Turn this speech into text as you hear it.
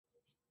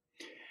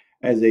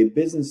As a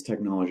business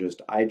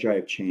technologist, I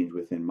drive change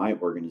within my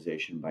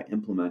organization by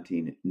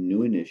implementing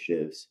new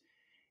initiatives,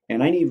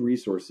 and I need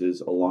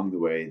resources along the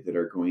way that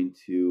are going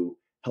to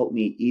help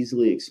me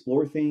easily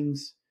explore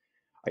things,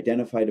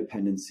 identify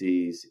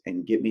dependencies,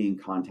 and get me in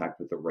contact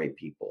with the right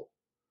people.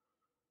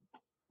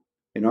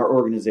 In our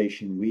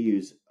organization, we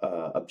use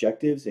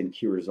objectives and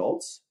key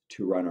results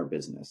to run our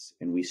business,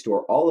 and we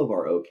store all of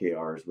our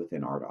OKRs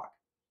within Ardoq.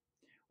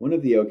 One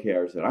of the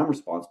OKRs that I'm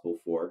responsible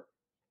for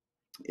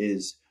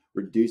is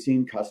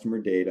reducing customer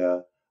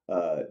data,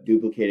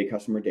 duplicated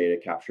customer data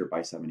capture by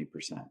 70%.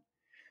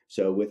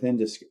 So within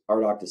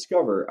Ardoq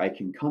Discover, I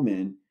can come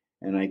in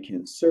and I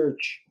can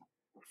search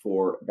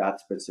for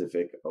that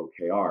specific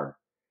OKR.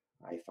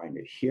 I find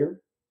it here,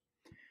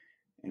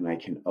 and I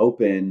can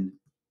open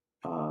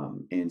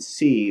and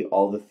see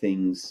all the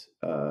things,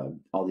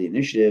 all the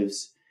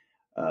initiatives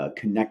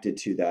connected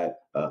to that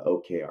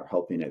OKR,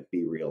 helping it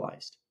be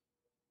realized.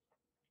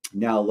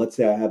 Now, let's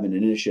say I have an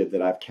initiative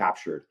that I've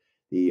captured,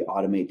 the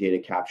automate data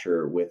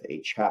capture with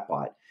a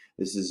chatbot.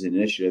 This is an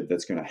initiative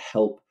that's going to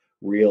help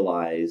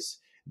realize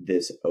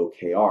this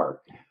OKR.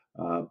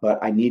 But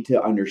I need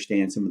to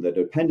understand some of the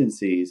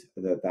dependencies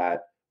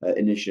that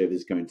initiative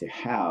is going to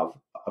have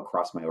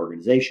across my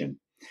organization.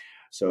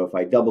 So if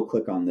I double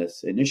click on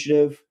this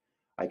initiative,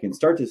 I can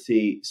start to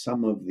see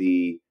some of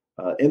the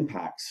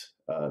impacts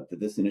that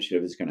this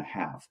initiative is going to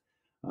have.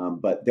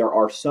 But there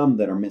are some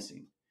that are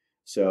missing.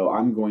 So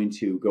I'm going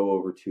to go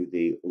over to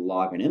the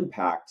log and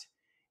impact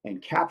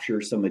and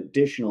capture some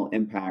additional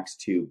impacts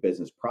to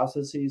business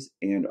processes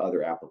and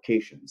other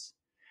applications.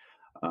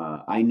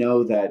 I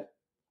know that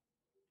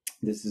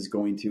this is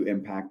going to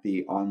impact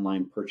the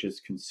online purchase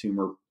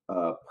consumer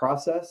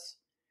process,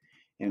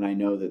 and I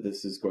know that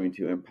this is going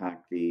to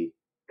impact the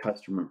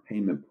customer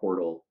payment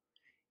portal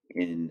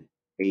in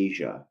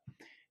Asia.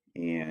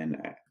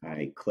 And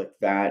I click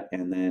that,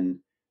 and then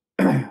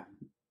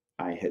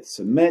I hit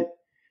submit.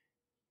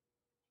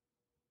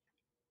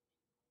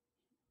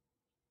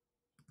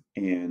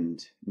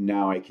 And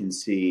now I can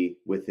see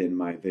within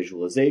my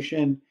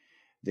visualization,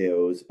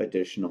 those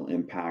additional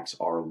impacts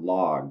are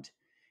logged.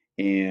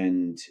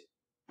 And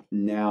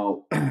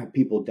now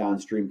people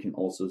downstream can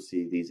also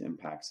see these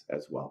impacts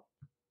as well.